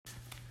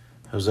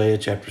Hosea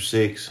chapter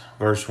 6,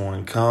 verse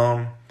 1.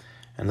 Come,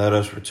 and let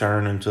us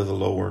return unto the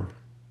Lord.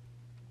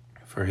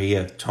 For he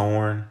hath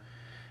torn,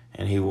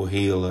 and he will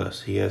heal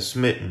us. He hath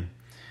smitten,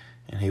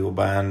 and he will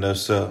bind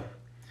us up.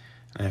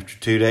 And after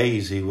 2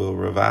 days he will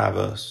revive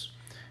us.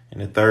 And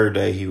the third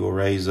day he will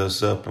raise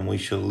us up, and we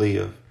shall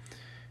live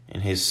in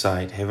his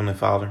sight. Heavenly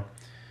Father,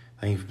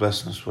 thank you for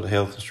blessing us with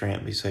health and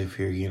strength. Be safe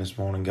here again this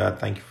morning. God,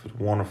 thank you for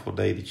the wonderful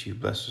day that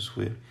you've blessed us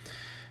with.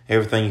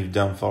 Everything you've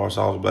done for us,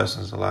 all the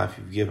blessings of life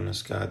you've given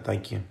us, God,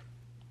 thank you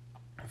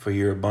for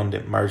your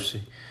abundant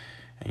mercy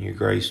and your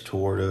grace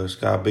toward us.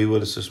 God, be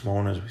with us this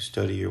morning as we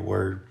study your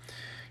word.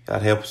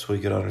 God, help us so we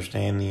could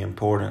understand the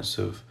importance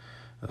of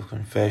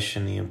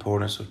confession, the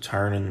importance of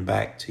turning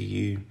back to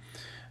you,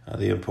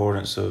 the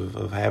importance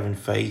of having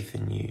faith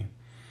in you.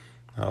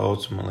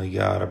 Ultimately,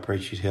 God, I pray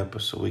you'd help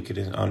us so we could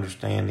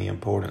understand the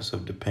importance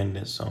of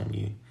dependence on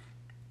you.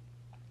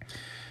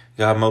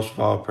 God, most of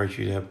all, I pray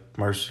you'd have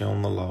mercy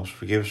on the lost.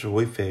 Forgive us where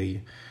we fail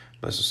you.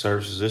 Bless the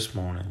services this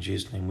morning. In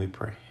Jesus' name we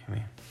pray.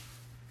 Amen.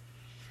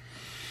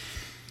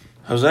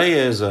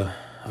 Hosea is a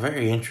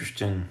very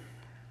interesting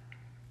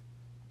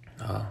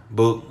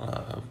book,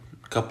 a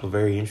couple of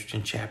very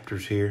interesting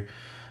chapters here.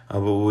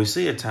 But we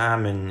see a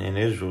time in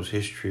Israel's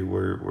history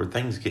where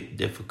things get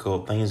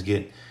difficult, things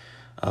get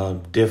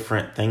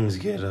different, things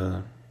get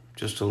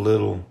just a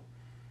little,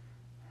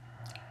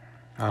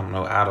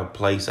 out of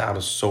place, out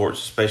of sorts,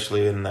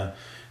 especially in the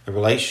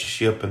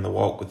relationship and the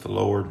walk with the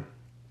Lord.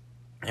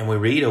 And we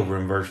read over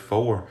in verse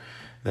 4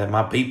 that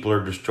my people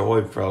are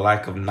destroyed for a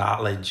lack of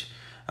knowledge,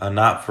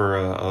 not for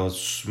a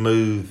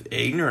smooth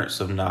ignorance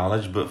of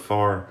knowledge, but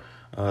for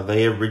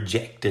they have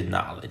rejected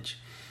knowledge.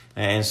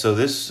 And so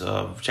this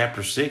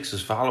chapter 6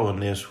 is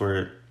following this,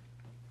 where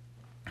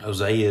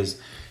Hosea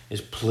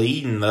is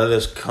pleading, let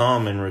us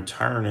come and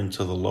return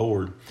unto the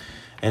Lord.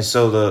 And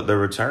so the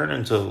return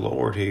unto the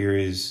Lord here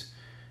is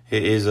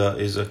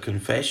a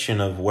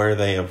confession of where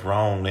they have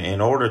wronged.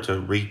 In order to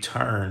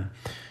return,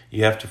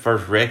 you have to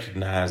first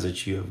recognize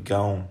that you have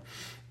gone,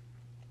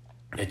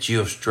 that you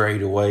have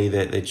strayed away,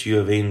 that you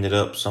have ended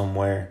up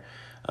somewhere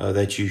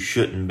that you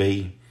shouldn't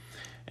be.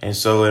 And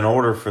so in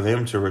order for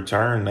them to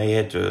return,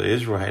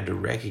 Israel had to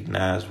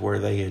recognize where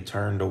they had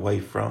turned away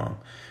from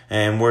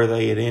and where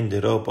they had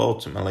ended up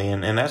ultimately.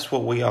 And that's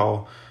what we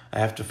all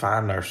have to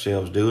find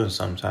ourselves doing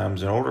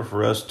sometimes in order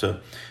for us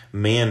to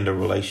mend a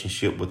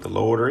relationship with the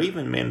Lord, or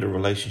even mend a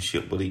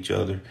relationship with each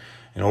other,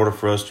 in order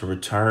for us to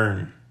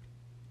return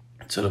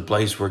to the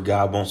place where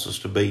God wants us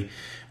to be.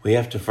 We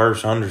have to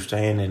first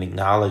understand and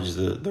acknowledge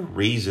the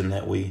reason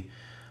that we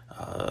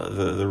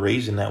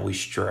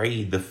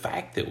strayed, the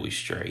fact that we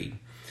strayed.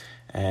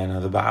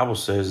 And the Bible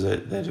says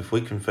that if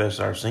we confess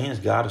our sins,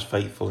 God is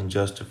faithful and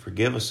just to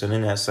forgive us. And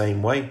in that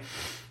same way,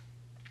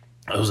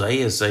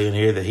 Hosea is saying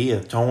here that he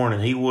hath torn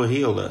and he will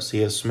heal us.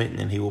 He hath smitten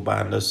and he will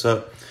bind us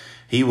up.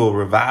 He will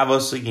revive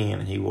us again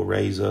and he will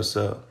raise us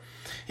up.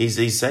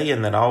 He's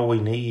saying that all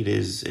we need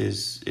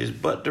is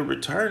but to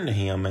return to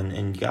him,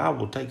 and God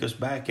will take us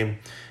back.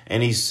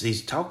 And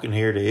he's talking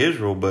here to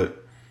Israel,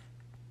 but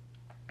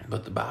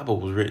the Bible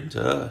was written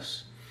to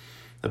us.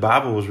 The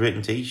Bible was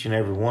written to each and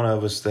every one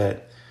of us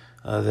that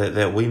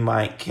we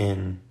might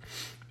can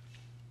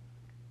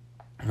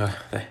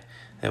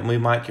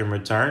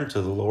return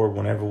to the Lord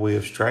whenever we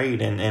have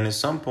strayed. And at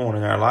some point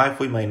in our life,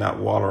 we may not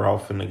water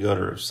off in the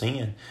gutter of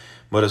sin,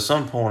 but at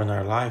some point in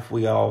our life,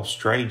 we all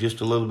stray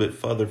just a little bit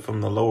further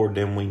from the Lord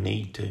than we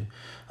need to,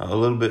 a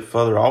little bit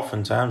further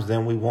oftentimes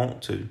than we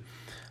want to.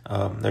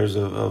 There's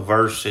a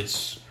verse,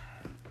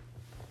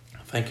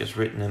 I think it's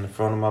written in the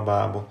front of my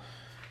Bible.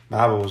 The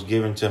Bible was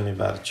given to me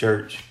by the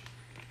church.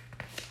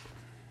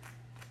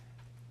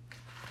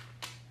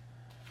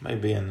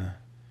 Maybe in the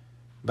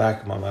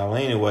back of my Bible.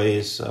 Anyway,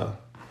 it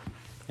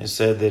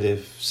said that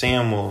if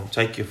sin will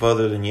take you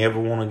further than you ever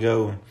want to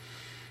go,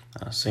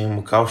 sin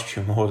will cost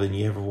you more than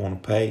you ever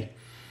want to pay.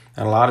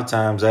 And a lot of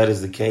times that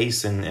is the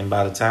case, and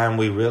by the time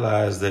we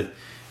realize that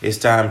it's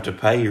time to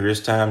pay, or it's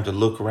time to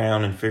look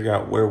around and figure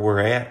out where we're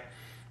at,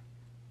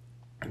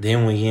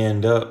 then we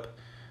end up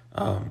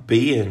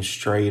being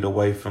strayed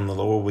away from the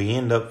Lord. We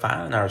end up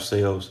finding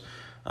ourselves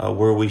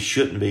where we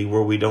shouldn't be,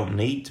 where we don't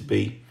need to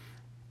be.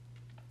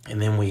 And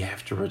then we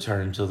have to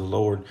return to the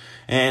Lord.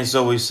 And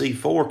so we see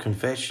 4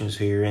 confessions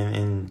here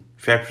in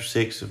chapter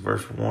 6 of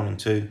verse 1 and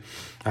 2.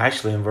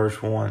 Actually, in verse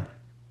 1,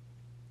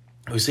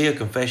 we see a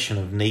confession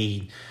of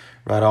need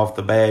right off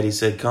the bat. He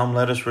said, come,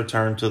 let us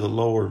return to the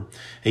Lord.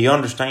 He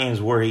understands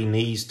where he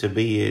needs to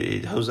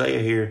be. Hosea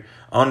here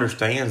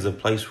understands the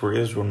place where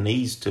Israel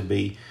needs to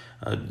be.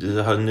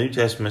 The New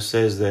Testament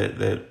says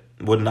that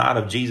would not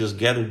have Jesus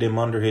gathered them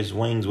under his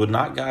wings? Would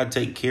not God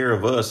take care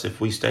of us if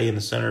we stay in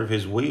the center of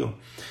his will?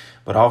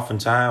 But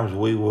oftentimes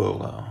we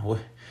will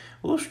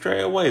we'll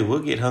stray away.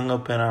 We'll get hung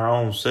up in our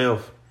own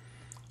self.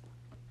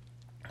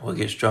 We'll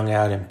get strung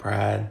out in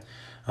pride,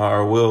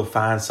 or we'll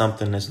find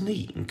something that's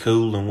neat and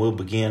cool, and we'll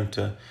begin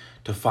to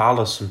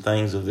follow some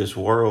things of this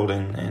world.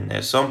 And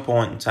at some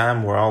point in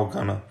time, we're all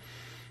gonna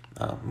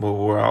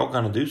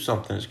do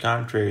something that's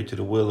contrary to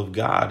the will of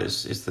God.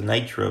 It's the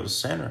nature of a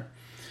sinner.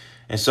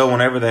 And so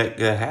whenever that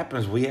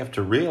happens, we have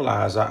to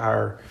realize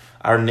our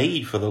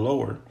need for the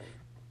Lord.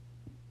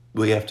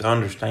 We have to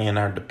understand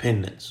our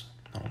dependence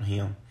on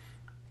Him.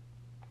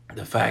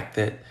 The fact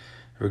that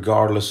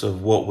regardless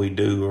of what we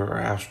do or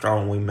how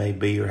strong we may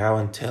be or how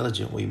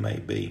intelligent we may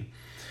be,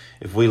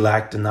 if we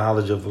lack the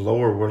knowledge of the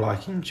Lord, we're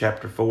like in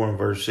chapter 4 and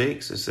verse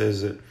 6, it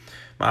says that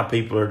my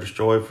people are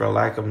destroyed for a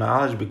lack of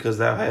knowledge because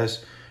thou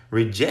hast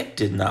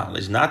rejected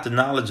knowledge, not the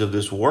knowledge of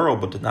this world,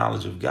 but the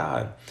knowledge of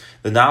God,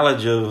 the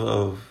knowledge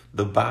of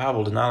the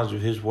Bible, the knowledge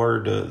of His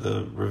Word,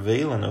 the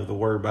revealing of the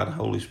Word by the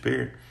Holy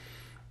Spirit.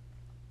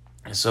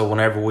 And so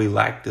whenever we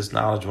lack this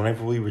knowledge,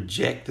 whenever we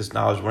reject this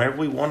knowledge, whenever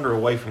we wander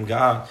away from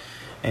God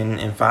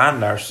and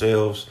find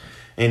ourselves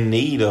in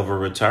need of a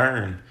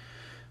return,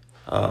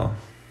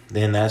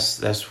 then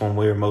that's when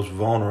we're most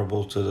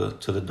vulnerable to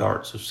the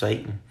darts of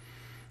Satan.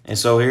 And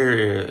so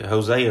here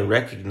Hosea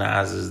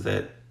recognizes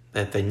that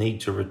they need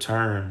to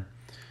return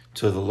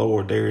to the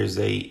Lord. There is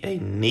a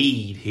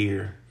need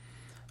here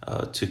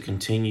to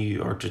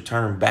continue or to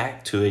turn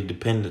back to a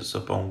dependence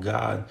upon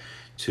God,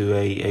 to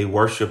a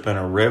worship and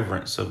a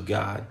reverence of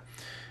God.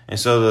 And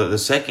so the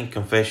second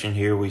confession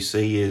here we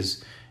see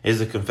is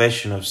the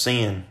confession of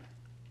sin.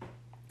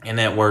 And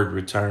that word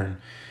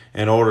return.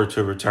 In order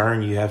to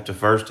return, you have to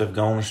first have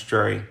gone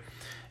astray.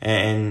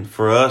 And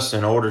for us,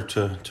 in order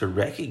to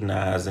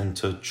recognize and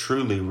to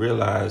truly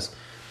realize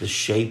the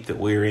shape that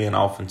we're in,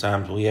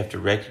 oftentimes we have to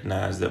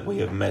recognize that we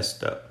have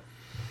messed up.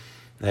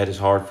 That is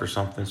hard for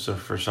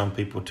some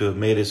people to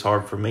admit. It's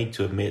hard for me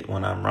to admit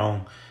when I'm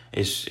wrong.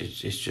 It's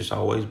just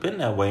always been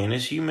that way. And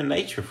it's human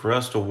nature for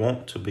us to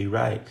want to be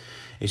right.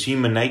 It's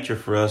human nature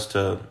for us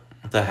to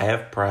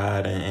have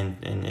pride,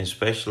 and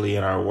especially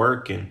in our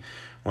work. And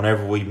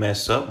whenever we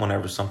mess up,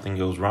 whenever something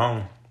goes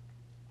wrong,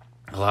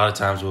 a lot of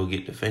times we'll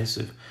get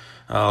defensive.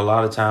 A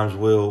lot of times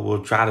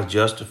we'll try to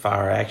justify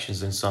our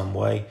actions in some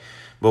way.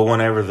 But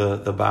whenever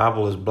the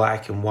Bible is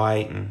black and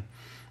white and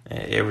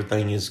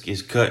everything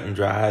is cut and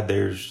dried,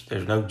 there's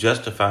no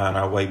justifying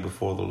our way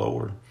before the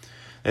Lord.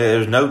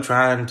 There's no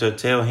trying to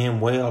tell Him,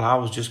 well, I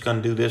was just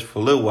going to do this for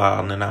a little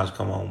while and then I was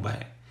come on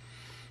back.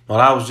 Well,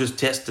 I was just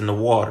testing the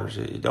waters.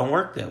 It don't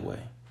work that way.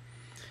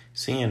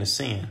 Sin is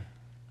sin.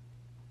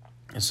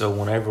 And so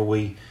whenever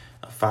we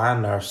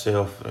find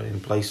ourselves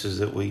in places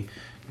that we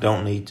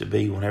don't need to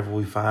be, whenever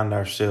we find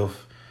ourselves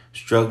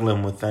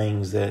struggling with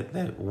things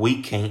that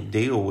we can't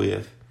deal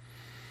with,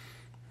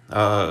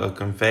 a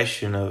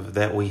confession of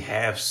that we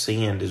have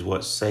sinned is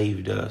what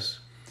saved us.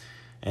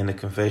 And the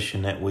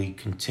confession that we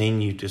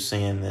continue to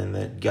sin and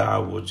that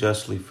God will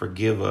justly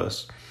forgive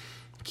us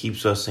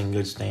keeps us in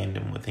good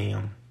standing with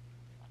Him.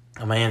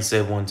 A man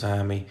said one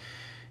time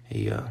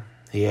he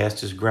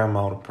asked his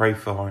grandma to pray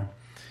for him.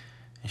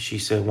 And she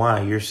said,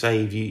 why? You're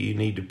saved. You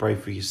need to pray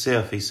for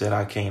yourself. He said,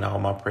 I can't. All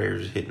my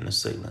prayers are hitting the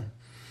ceiling.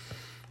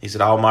 He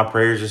said, all my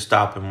prayers are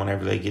stopping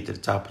whenever they get to the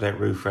top of that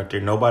roof right there.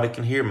 Nobody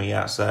can hear me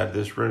outside of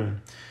this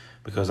room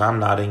because I'm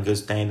not in good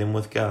standing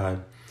with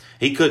God.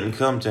 He couldn't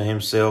come to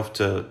himself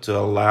to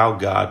allow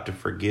God to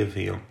forgive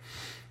him.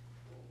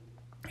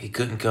 He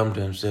couldn't come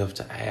to himself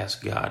to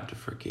ask God to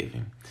forgive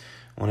him.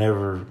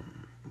 Whenever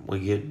we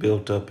get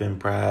built up in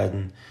pride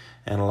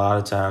and a lot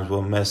of times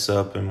we'll mess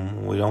up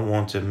and we don't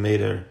want to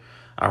admit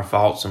our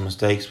faults and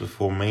mistakes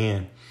before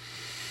men.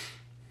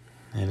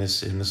 And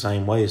it's in the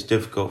same way, it's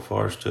difficult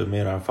for us to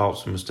admit our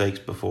faults and mistakes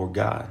before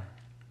God.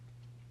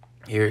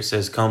 Here it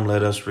says, come,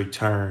 let us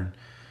return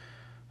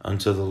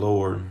unto the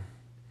Lord.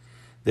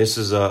 This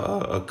is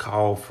a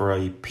call for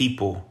a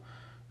people,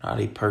 not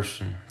a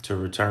person, to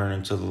return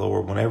unto the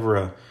Lord. Whenever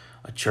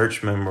a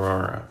church member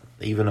or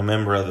even a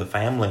member of the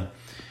family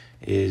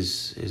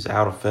is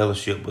out of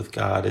fellowship with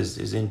God,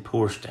 is in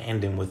poor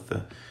standing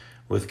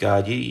with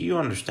God, you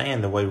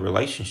understand the way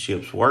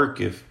relationships work.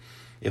 If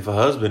a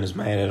husband is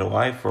mad at a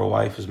wife, or a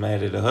wife is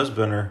mad at a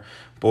husband, or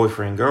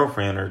boyfriend,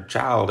 girlfriend, or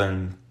child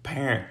and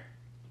parent,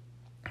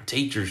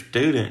 teacher,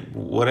 student,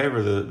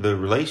 whatever the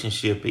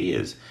relationship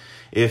is,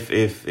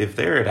 if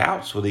they're at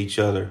outs with each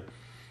other,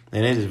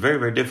 then it is very,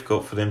 very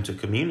difficult for them to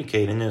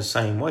communicate. And in the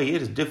same way,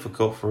 it is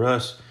difficult for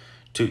us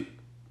to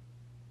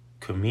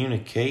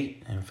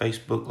communicate. And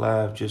Facebook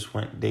Live just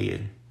went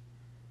dead.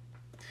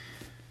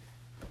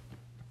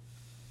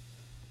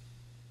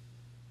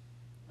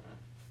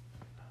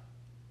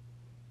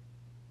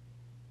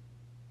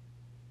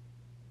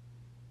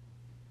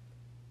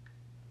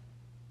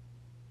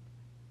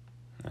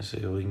 Let's see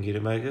if we can get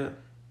it back up.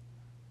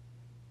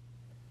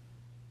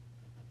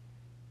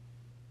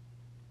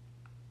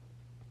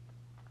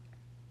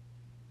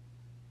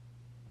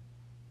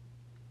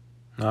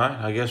 All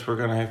right, I guess we're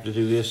going to have to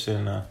do this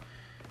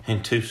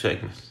in 2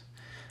 segments.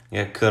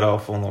 Got cut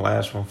off on the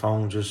last one.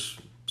 Phone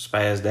just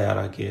spazzed out,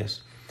 I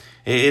guess.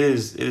 It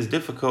is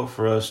difficult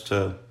for us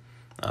to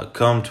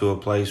come to a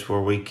place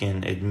where we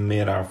can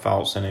admit our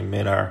faults and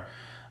admit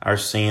our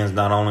sins,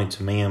 not only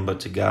to men but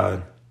to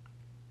God.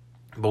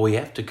 But we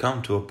have to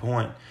come to a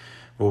point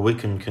where we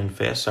can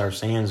confess our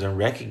sins and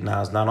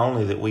recognize not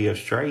only that we have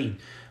strayed,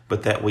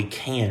 but that we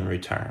can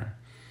return.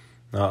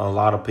 A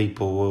lot of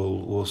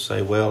people will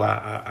say, well,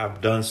 I've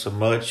done so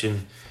much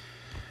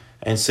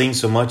and seen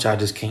so much, I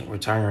just can't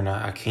return.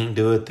 I can't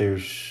do it.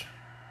 There's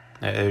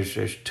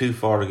too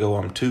far to go.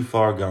 I'm too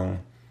far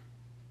gone.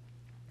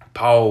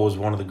 Paul was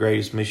one of the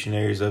greatest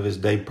missionaries of his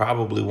day,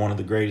 probably one of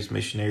the greatest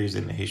missionaries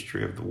in the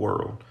history of the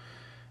world,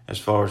 as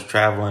far as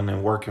traveling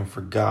and working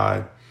for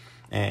God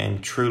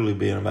and truly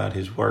being about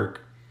his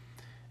work.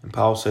 And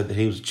Paul said that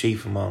he was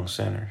chief among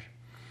sinners.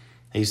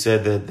 He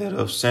said that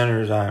of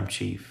sinners I am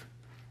chief.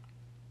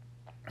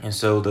 And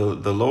so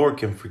the Lord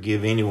can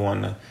forgive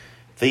anyone. The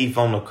thief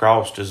on the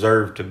cross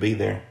deserved to be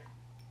there.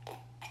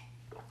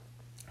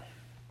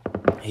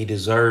 He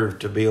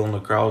deserved to be on the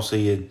cross.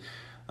 He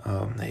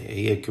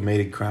had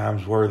committed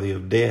crimes worthy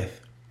of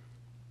death.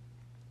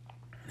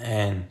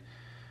 And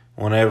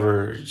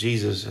whenever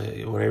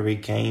he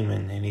came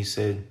and he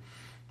said,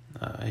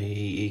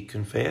 he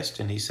confessed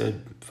and he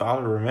said,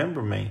 Father,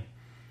 remember me.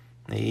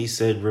 He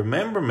said,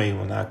 remember me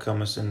when thou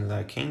comest into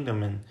thy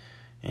kingdom.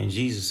 And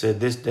Jesus said,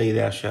 this day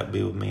thou shalt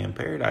be with me in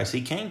paradise.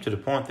 He came to the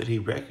point that he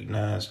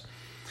recognized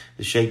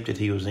the shape that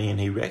he was in.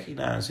 He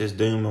recognized his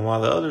doom. And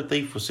while the other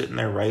thief was sitting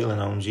there railing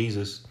on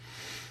Jesus,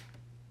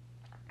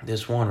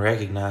 this one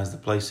recognized the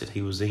place that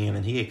he was in,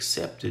 and he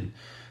accepted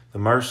the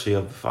mercy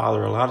of the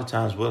Father. A lot of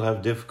times we'll have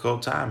a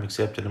difficult time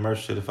accepting the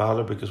mercy of the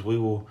Father because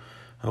we'll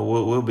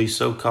be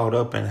so caught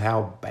up in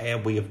how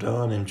bad we have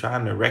done and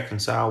trying to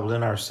reconcile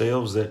within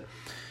ourselves that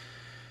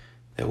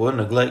we'll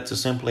neglect to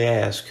simply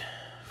ask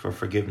for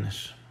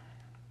forgiveness.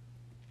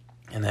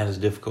 And that is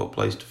a difficult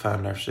place to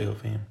find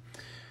ourselves in.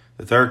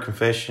 The third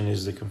confession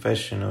is the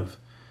confession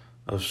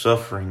of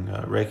suffering,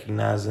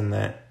 recognizing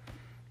that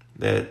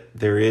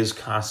there is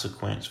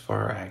consequence for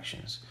our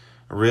actions,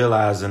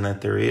 realizing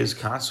that there is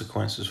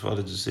consequences for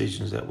the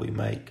decisions that we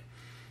make.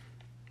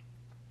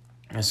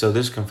 And so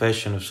this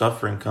confession of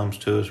suffering comes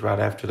to us right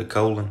after the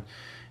colon.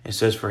 It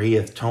says, for he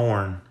hath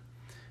torn,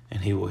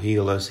 and he will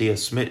heal us. He hath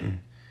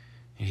smitten,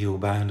 and he will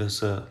bind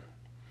us up.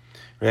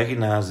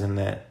 Recognizing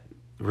that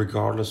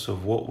regardless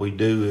of what we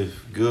do,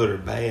 if good or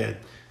bad,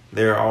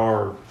 there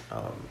are,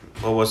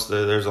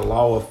 there's a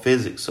law of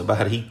physics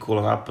about equal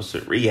and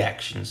opposite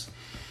reactions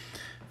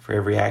for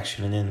every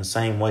action. And in the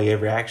same way,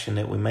 every action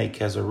that we make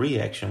has a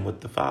reaction with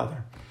the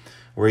Father.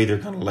 We're either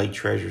going to lay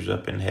treasures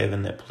up in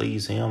heaven that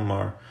please him,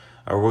 or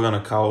we're going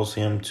to cause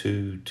him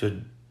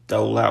to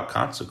dole out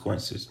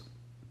consequences,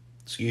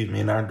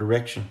 in our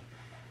direction.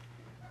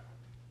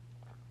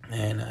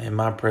 And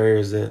my prayer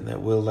is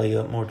that we'll lay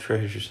up more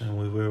treasures and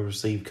we will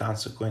receive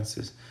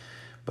consequences.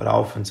 But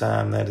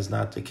oftentimes that is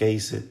not the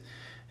case.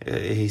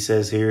 He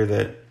says here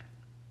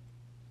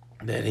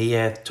that he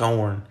hath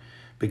torn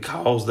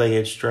because they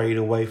had strayed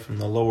away from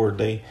the Lord.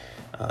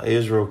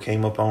 Israel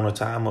came upon a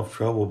time of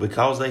trouble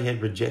because they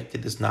had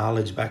rejected this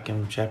knowledge back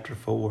in chapter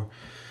 4.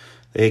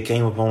 They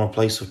came upon a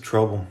place of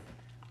trouble.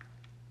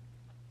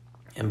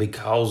 And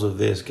because of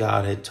this,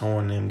 God had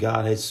torn them.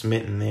 God had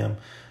smitten them.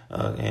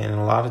 And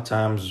a lot of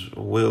times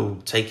we'll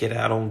take it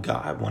out on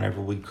God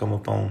whenever we come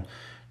upon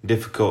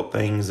difficult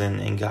things.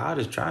 And God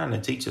is trying to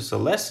teach us a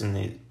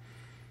lesson.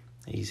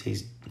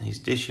 He's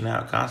dishing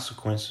out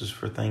consequences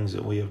for things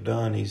that we have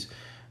done. He's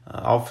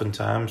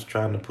oftentimes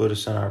trying to put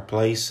us in our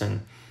place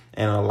and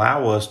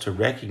allow us to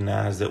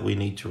recognize that we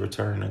need to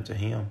return unto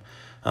him.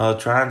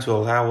 Trying to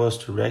allow us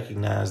to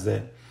recognize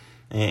that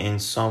in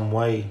some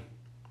way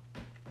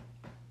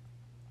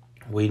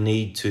we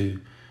need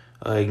to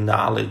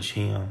acknowledge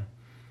him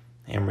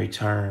and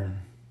return.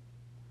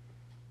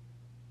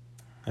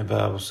 The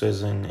Bible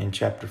says in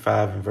chapter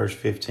 5 and verse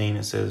 15,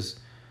 it says,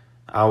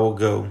 I will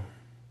go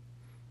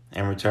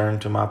and return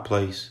to my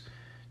place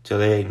till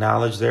they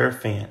acknowledge their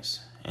offense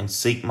and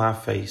seek my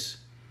face.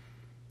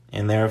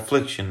 In their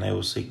affliction they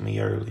will seek me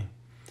early.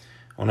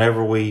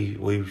 Whenever we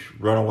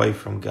run away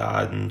from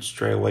God and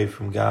stray away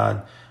from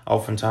God,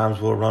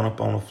 oftentimes we'll run up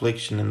on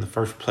affliction, and the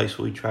first place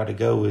we try to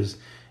go is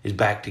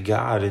back to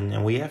God.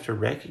 And we have to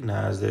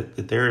recognize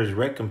that there is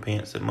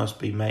recompense that must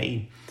be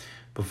made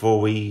before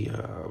we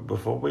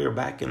are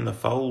back in the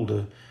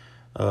fold,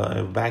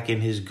 back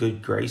in his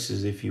good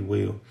graces, if you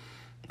will,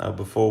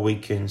 before we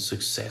can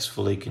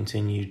successfully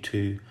continue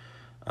to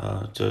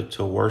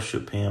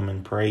worship him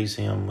and praise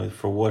him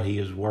for what he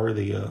is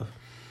worthy of.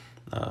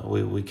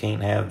 We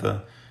can't have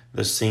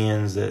the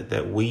sins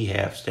that we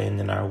have stand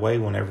in our way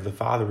whenever the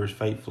Father is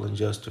faithful and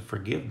just to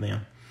forgive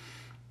them.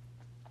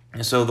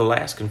 And so the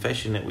last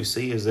confession that we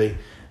see is a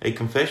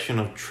confession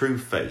of true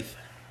faith.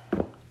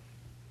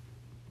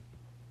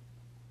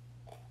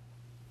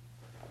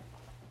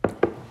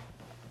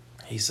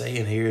 He's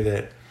saying here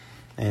that,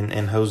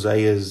 and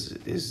Hosea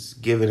is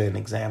giving an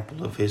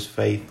example of his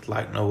faith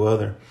like no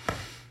other.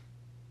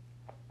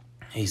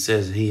 He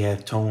says he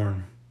hath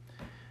torn,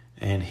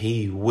 and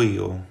he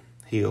will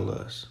heal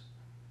us.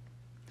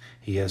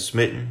 He has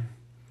smitten,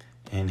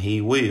 and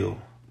he will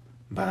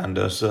bind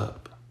us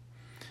up.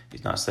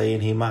 He's not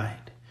saying he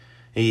might.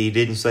 He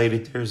didn't say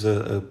that there's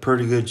a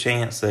pretty good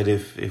chance that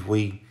if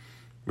we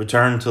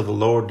return to the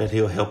Lord that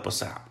he'll help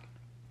us out.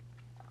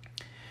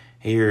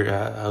 Here,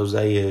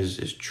 Hosea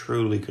is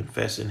truly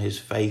confessing his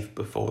faith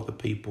before the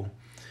people,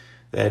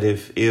 that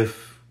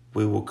if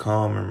we will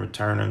come and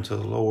return unto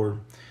the Lord,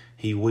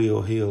 he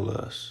will heal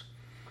us.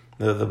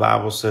 The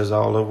Bible says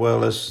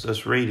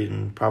let's read it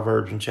in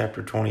Proverbs in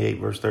chapter 28,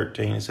 verse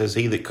 13. It says,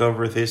 he that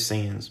covereth his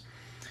sins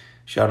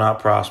shall not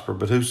prosper,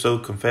 but whoso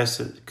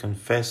confesseth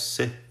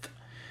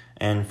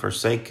and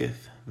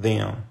forsaketh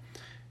them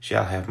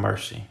shall have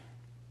mercy.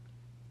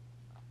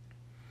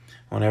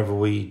 Whenever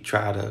we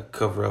try to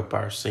cover up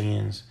our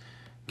sins,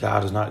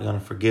 God is not going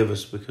to forgive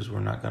us because we're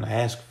not going to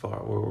ask for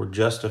it. We're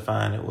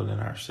justifying it within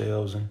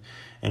ourselves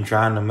and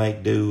trying to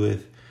make do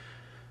with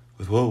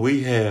what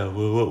we have,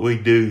 with what we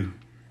do,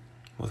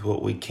 with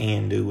what we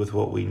can do, with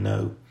what we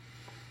know.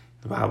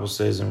 The Bible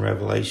says in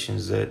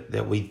Revelations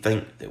that we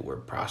think that we're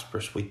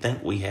prosperous. We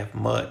think we have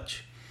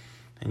much,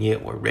 and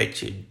yet we're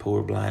wretched,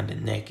 poor, blind,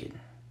 and naked.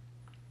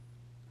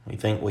 We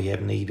think we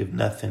have need of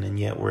nothing, and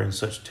yet we're in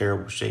such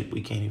terrible shape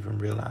we can't even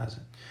realize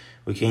it.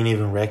 We can't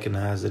even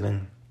recognize it.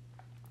 And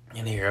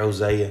here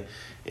Hosea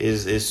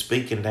is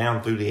speaking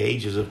down through the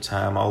ages of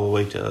time all the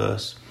way to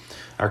us.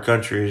 Our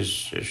country is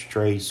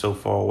strayed so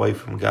far away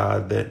from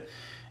God that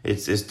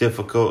it's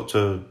difficult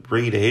to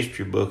read a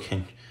history book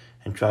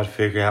and try to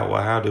figure out,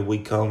 well, how did we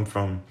come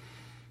from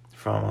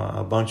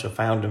a bunch of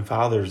founding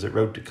fathers that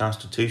wrote the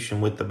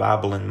Constitution with the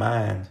Bible in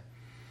mind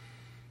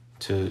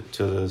to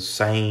the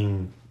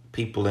same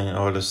people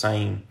or the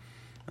same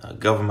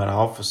government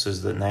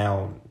offices that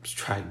now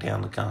strike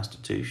down the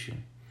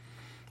Constitution.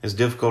 It's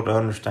difficult to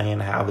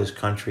understand how this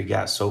country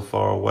got so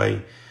far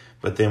away,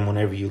 but then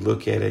whenever you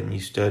look at it and you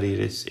study it,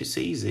 it's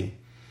easy.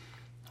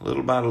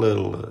 Little by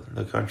little,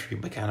 the country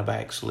kind of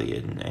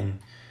backslid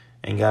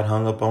and got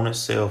hung up on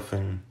itself,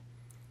 and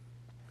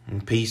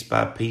piece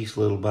by piece,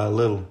 little by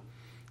little,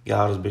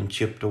 God has been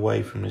chipped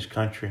away from this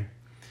country.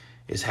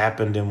 It's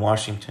happened in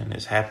Washington.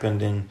 It's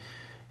happened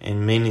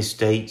in many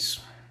states.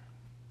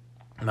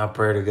 My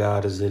prayer to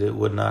God is that it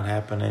would not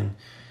happen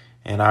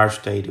in our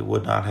state. It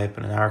would not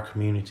happen in our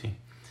community.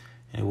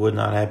 And it would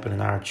not happen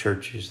in our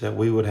churches. That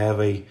we would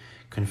have a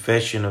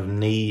confession of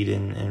need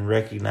and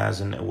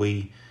recognizing that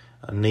we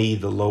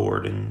need the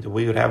Lord. And that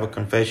we would have a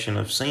confession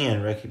of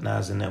sin,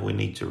 recognizing that we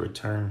need to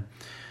return.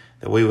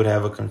 That we would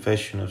have a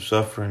confession of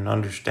suffering,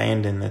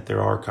 understanding that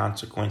there are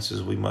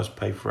consequences we must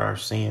pay for our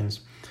sins.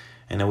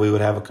 And that we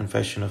would have a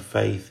confession of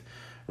faith,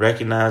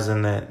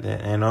 recognizing that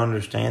and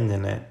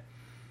understanding that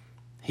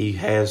he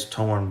has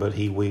torn, but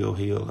he will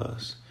heal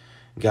us.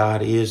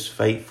 God is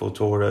faithful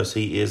toward us.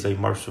 He is a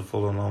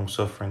merciful and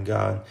long-suffering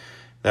God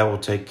that will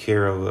take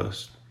care of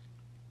us.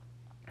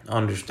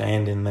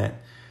 Understanding that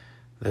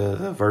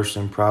the verse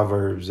in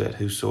Proverbs that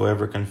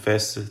whosoever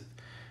confesseth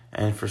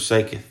and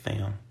forsaketh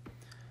them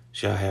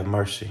shall have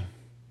mercy.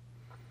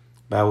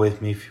 Bow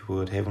with me if you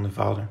would. Heavenly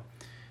Father,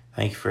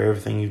 thank you for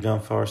everything you've done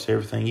for us,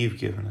 everything you've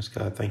given us,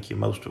 God. Thank you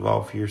most of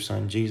all for your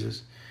Son,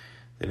 Jesus,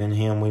 that in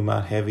him we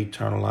might have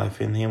eternal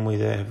life. In him we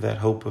have that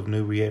hope of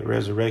new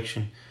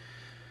resurrection.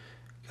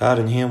 God,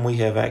 in him we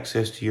have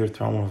access to your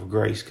throne of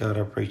grace. God,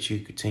 I pray that you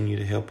continue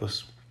to help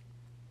us.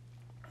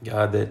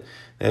 God, that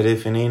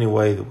if in any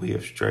way that we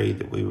have strayed,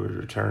 that we would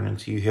return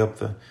unto you. Help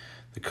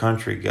the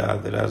country,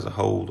 God, that as a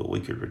whole, that we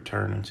could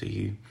return unto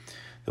you.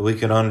 That we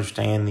could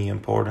understand the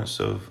importance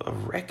of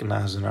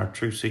recognizing our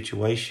true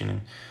situation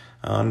and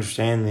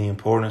understand the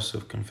importance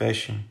of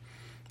confession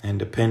and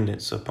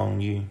dependence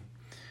upon you.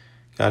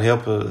 God,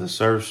 help the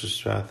services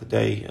throughout the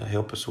day.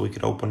 Help us so we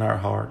could open our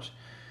hearts,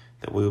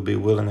 that we will be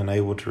willing and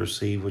able to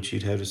receive what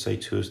you'd have to say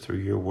to us through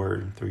your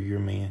word and through your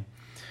men.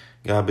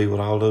 God, be with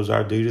all those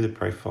our duty to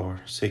pray for,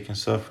 sick and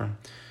suffering.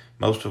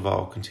 Most of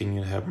all,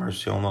 continue to have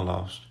mercy on the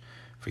lost.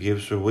 Forgive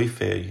us where we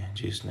fail you. In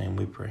Jesus' name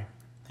we pray.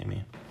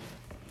 Amen.